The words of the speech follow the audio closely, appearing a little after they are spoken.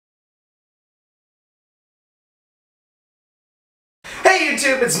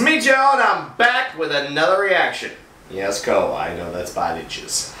YouTube, it's me, Joe, and I'm back with another reaction. Yes, Ko, I know that's 5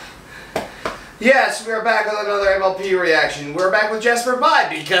 inches. Yes, we're back with another MLP reaction. We're back with Jasper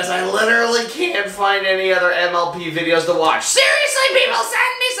because I literally can't find any other MLP videos to watch. Seriously, people,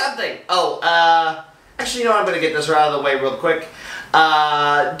 send me something! Oh, actually, you know what, I'm gonna get this right out of the way real quick.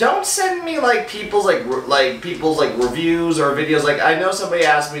 Don't send me like people's reviews or videos. Like, I know somebody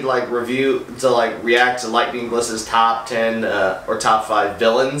asked me to react to Lightning Bliss's top 10 or top 5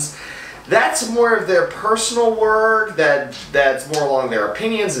 villains. That's more of their personal work. That's more along their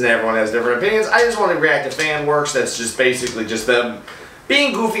opinions, and everyone has different opinions. I just want to react to fan works. That's just basically just them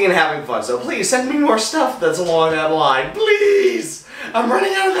being goofy and having fun. So please send me more stuff that's along that line, please. I'm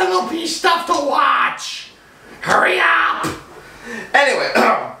running out of MLP stuff to watch. Hurry up. Anyway,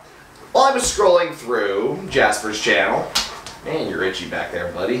 while I was scrolling through Jasper's channel, man, you're itchy back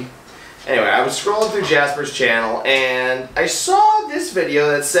there, buddy. Anyway, I was scrolling through Jasper's channel, and I saw this video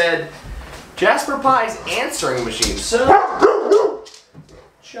that said Jasper Pie's answering machine. So,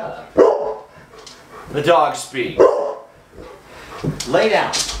 shut up. The dog speak. Lay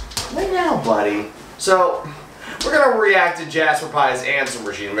down. Lay down, buddy. So, we're gonna react to Jasper Pie's answering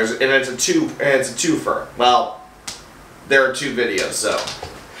machine, and it's a twofer. Well, there are 2 videos, so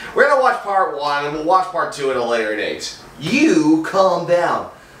we're gonna watch part 1, and we'll watch part 2 at a later date. You calm down.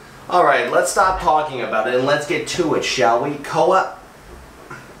 All right, let's stop talking about it and let's get to it, shall we? Koa.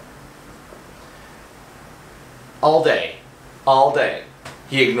 All day,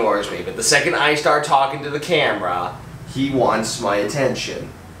 he ignores me, but the second I start talking to the camera, he wants my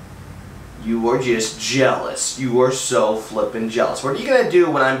attention. You are just jealous. You are so flippin' jealous. What are you gonna do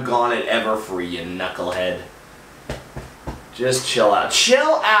when I'm gone at Everfree, you knucklehead? Just chill out.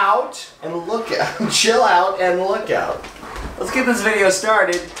 Chill out and look out. Chill out and look out. Let's get this video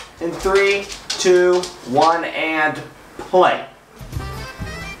started in 3, 2, 1, and play.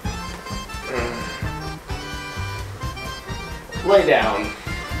 Lay down.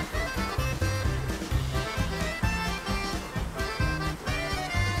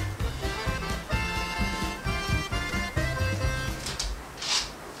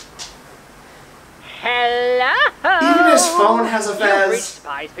 Hello! Even his phone has a You've fez. reached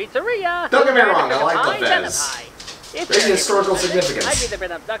Pie's Pizzeria. Don't get me wrong, I like the Pies and fez. pie. If There's you're historical here for a visit, significance. I've either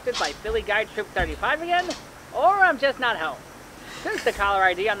been abducted by Philly Guide Troop 35 again, or I'm just not home. Since the caller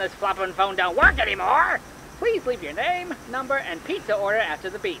ID on this flopping phone don't work anymore, please leave your name, number, and pizza order after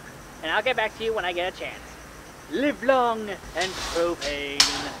the beep, and I'll get back to you when I get a chance. Live long and propane.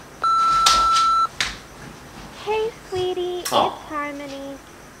 Hey, sweetie, Oh. it's Harmony.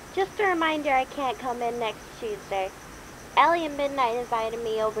 Just a reminder I can't come in next Tuesday. Ellie and Midnight invited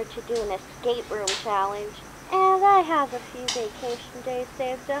me over to do an escape room challenge, and I have a few vacation days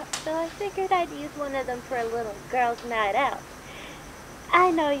saved up, so I figured I'd use one of them for a little girls' night out.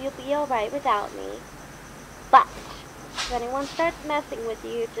 I know you'll be alright without me, but if anyone starts messing with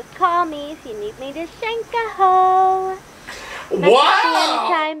you, just call me if you need me to shank a hoe. Wow!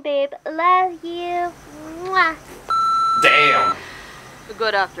 Anytime, babe. Love you. Mwah. Damn.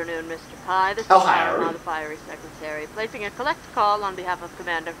 Good afternoon, Mr. Pie. This is Oh, hi, Sarah, Ari. the Fiery Secretary, placing a collect call on behalf of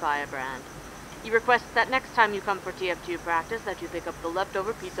Commander Firebrand. He requests that next time you come for TF2 practice that you pick up the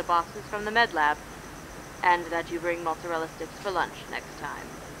leftover pizza boxes from the med lab, and that you bring mozzarella sticks for lunch next time.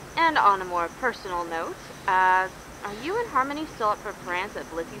 And on a more personal note, are you and Harmony still up for Prance at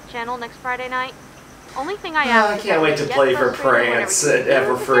Blissy's channel next Friday night? Only thing I ask I is can't that wait when to you get play for frustrated whenever Prance you at do it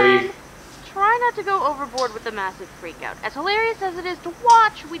Everfree. again, try not to go overboard with the massive freakout. As hilarious as it is to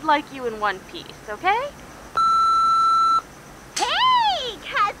watch, we'd like you in one piece, okay? Hey,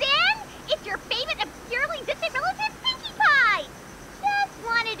 cousin! It's your favorite obscurely distant relative, Pinkie Pie! Just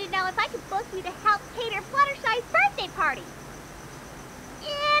wanted to know if I could book you to help cater Fluttershy's birthday party.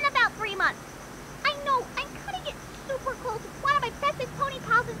 In about 3 months. I know, I'm cutting it super close to one of my bestest pony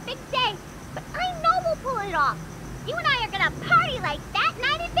pals' big day, but I know we'll pull it off. You and I are gonna party like that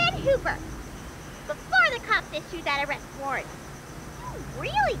night in Van Hoover. Before the cops issue that arrest warrant. You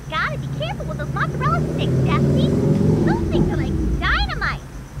really gotta be careful with those mozzarella sticks, Dusty. Those things are like dynamite.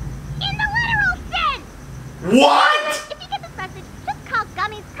 In the literal sense! What? If you get this message, just call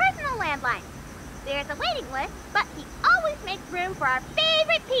Gummy's personal landline. There's a waiting list, but he always makes room for our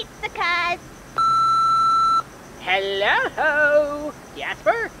favorite pizza, cuz. Hello!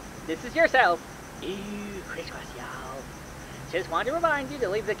 Jasper, this is yourself. Ooh, crisscross, y'all. Just wanted to remind you to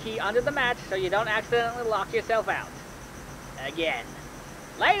leave the key under the mat so you don't accidentally lock yourself out. Again.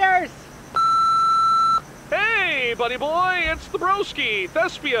 Laters! Hey, buddy boy, it's the broski,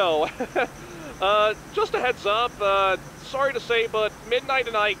 Thespio. Just a heads up, sorry to say, but Midnight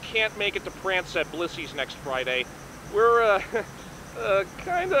and I can't make it to Prance at Blissy's next Friday. We're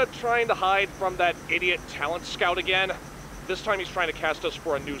Kinda trying to hide from that idiot talent scout again. This time he's trying to cast us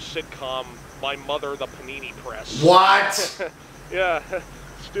for a new sitcom, My Mother, the Panini Press. What? Yeah,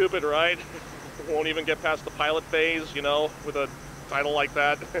 stupid, right? Won't even get past the pilot phase, you know, with a title like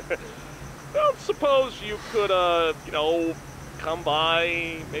that. Don't suppose you could, you know, come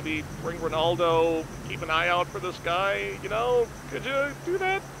by, maybe bring Ronaldo, keep an eye out for this guy, you know? Could you do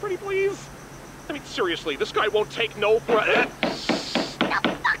that, pretty please? I mean, seriously, this guy won't take no for a... The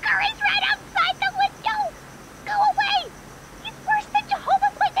fucker is right outside the window! Go away! He's worse than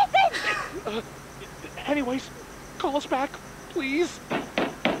Jehovah's Witnesses! Anyways, call us back, please.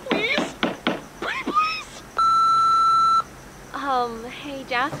 Please? Pretty please? Hey,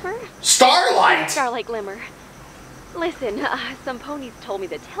 Jasper? Starlight! Starlight Glimmer. Listen, some ponies told me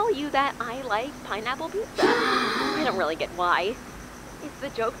to tell you that I like pineapple pizza. I don't really get why. Is the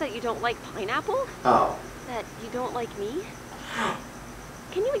joke that you don't like pineapple? Oh. That you don't like me?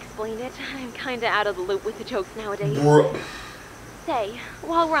 Can you explain it? I'm kinda out of the loop with the jokes nowadays. Bro. Say,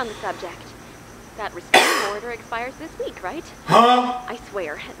 while we're on the subject, that restraining order expires this week, right? Huh? I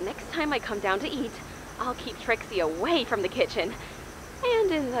swear, next time I come down to eat, I'll keep Trixie away from the kitchen.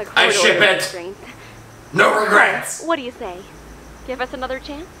 And in the I ship corridor it. restraints. No regrets. What do you say? Give us another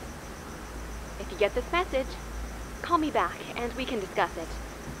chance? If you get this message, call me back and we can discuss it.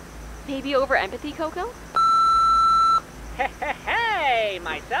 Maybe over empathy, Coco? Hey,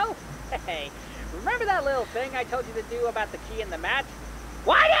 myself. Hey, remember that little thing I told you to do about the key in the mat?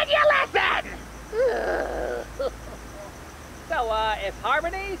 Why didn't you listen? So, if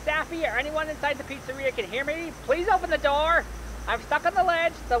Harmony, Safi, or anyone inside the pizzeria can hear me, please open the door. I'm stuck on the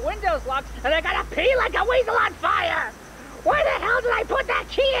ledge, the window's locked, and I gotta pee like a weasel on fire! Where the hell did I put that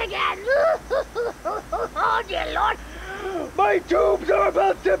key again? Oh, dear Lord! My tubes are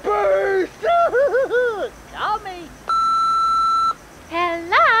about to burst! Tell me!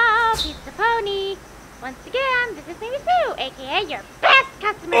 Hello, Pizza Pony! Once again, this is Amy Sue, aka your best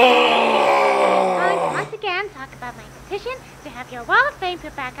customer! I'm going to once again talk about my petition to have your wall of fame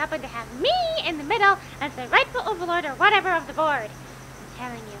put back up and to have me in the middle as the rightful overlord or whatever of the board. I'm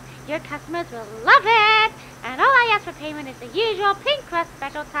telling you, your customers will love it! And all I ask for payment is the usual pink crust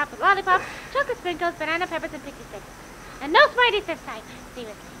special topped with lollipops, chocolate sprinkles, banana peppers, and pixie sticks. And no Smarties this time.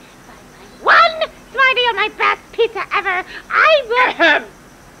 Seriously, if I find one Smartie on my best pizza ever, I will...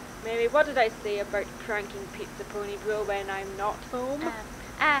 Maybe what did I say about pranking Pizza Pony Bro when I'm not home?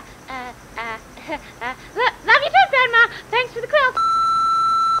 Love you too, Grandma. Thanks for the quilt.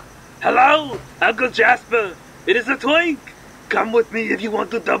 Hello, Uncle Jasper. It is a twink. Come with me if you want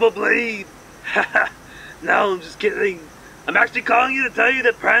to double bleed. No, I'm just kidding. I'm actually calling you to tell you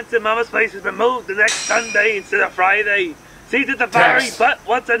that Prance and Mama's place has been moved to next Sunday instead of Friday. See to the very but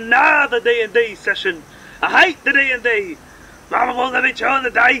what's another D&D session. I hate the D&D. Mama won't let me throw in the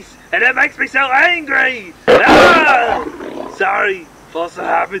dice, and it makes me so angry! Ah! Sorry, force of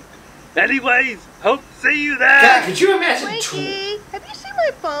habit. Anyways, hope to see you there! God, could you imagine? Twinkie, have you seen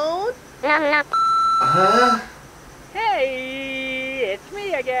my phone? Huh? Hey, it's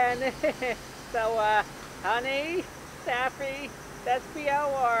me again. So, honey, Safi, Despio,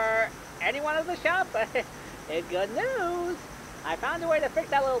 or anyone at the shop, it's good news. I found a way to fix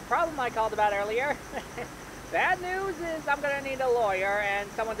that little problem I called about earlier. Bad news is I'm gonna need a lawyer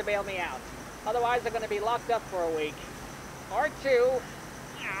and someone to bail me out. Otherwise, I'm gonna be locked up for a week. Or two.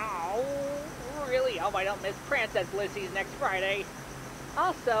 Ow. Really hope I don't miss Prance at Lissy's next Friday.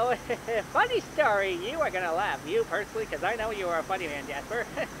 Also, funny story. You are gonna laugh. You personally, because I know you are a funny man, Jasper.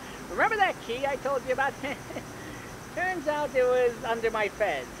 Remember that key I told you about? Turns out it was under my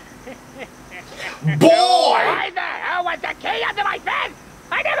fez. Boy! Why the hell was the key under my fez?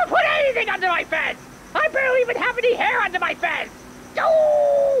 I never put anything under my fez! I barely even have any hair under my fez!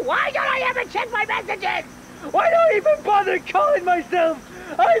 Oh, why don't I ever check my messages? Why don't I even bother calling myself?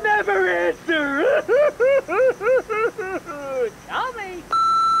 I never answer! Tell me!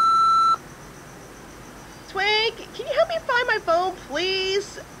 Twink, can you help me find my phone,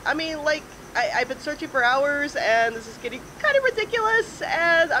 please? I mean, like, I've been searching for hours, and this is getting kind of ridiculous,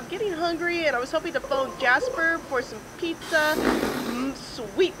 and I'm getting hungry, and I was hoping to phone Jasper for some pizza.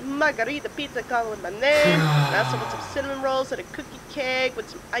 Sweet margarita pizza calling my name. I also want some cinnamon rolls and a cookie cake with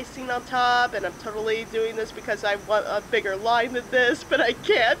some icing on top, and I'm totally doing this because I want a bigger line than this, but I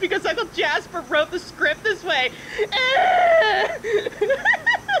can't because Uncle Jasper wrote the script this way.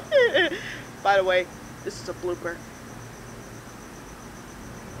 By the way, this is a blooper.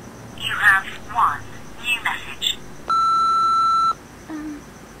 You have one new message.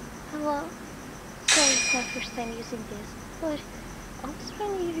 Hello? Sorry, it's my first time using this, but I was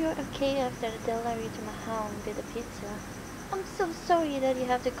wondering if you're okay after the delivery to my home with the pizza. I'm so sorry that you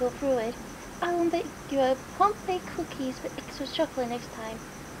have to go through it. I will make you a plum baked cookies with extra chocolate next time.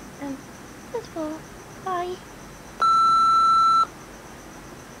 That's all. Bye.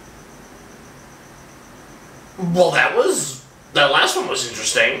 Well, that last one was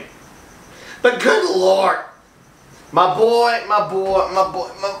interesting. But good lord. My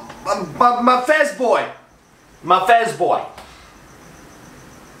Fez boy. My Fez boy.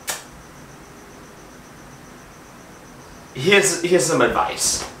 Here's some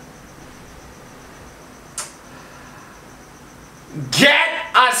advice.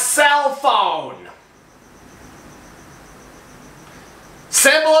 Get a cell phone.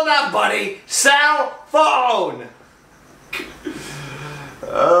 Simple enough, buddy. Cell phone.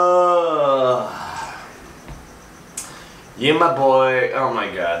 You, my boy. Oh my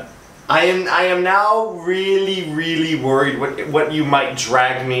God. I am now really worried what you might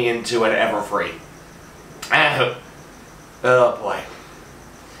drag me into at Everfree. Oh boy.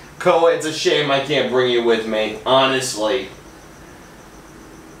 Koa, it's a shame I can't bring you with me, honestly.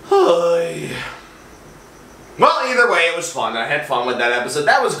 Well, either way, it was fun. I had fun with that episode.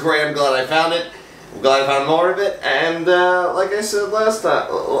 That was great. I'm glad I found it. I'm glad I found more of it. And like I said last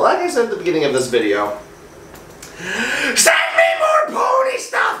time, like I said at the beginning of this video, send me more pony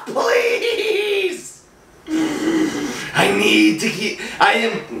stuff, please. I need to keep.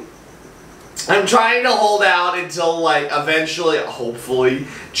 I'm trying to hold out until, like, eventually, hopefully,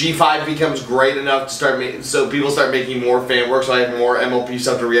 G5 becomes great enough to start making, so people start making more fan work, so I have more MLP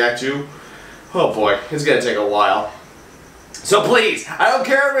stuff to react to. Oh boy, it's gonna take a while. So please, I don't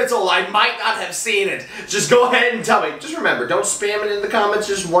care if it's old, I might not have seen it. Just go ahead and tell me. Just remember, don't spam it in the comments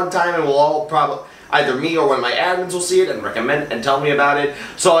just one time and we'll all probably, either me or one of my admins will see it and recommend and tell me about it.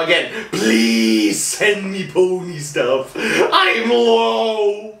 So again, please send me pony stuff. I'm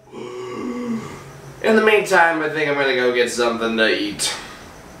low. In the meantime, I think I'm gonna go get something to eat.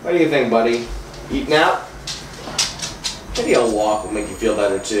 What do you think, buddy? Eating out? Maybe a walk will make you feel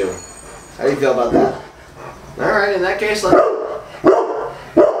better too. How do you feel about that? Alright, in that case, let's...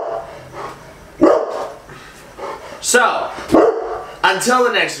 So, until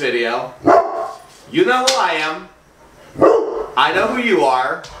the next video, you know who I am. I know who you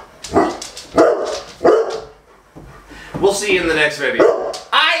are. We'll see you in the next video.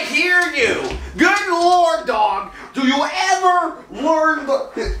 I hear you! Good lord, dog! Do you ever learn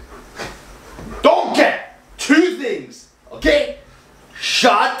the... Don't get two things, okay?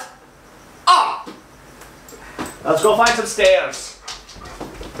 Shut up! Let's go find some stairs.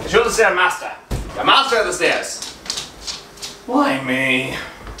 You're the stair master. The master of the stairs. Why me?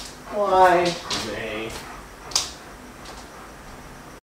 Why?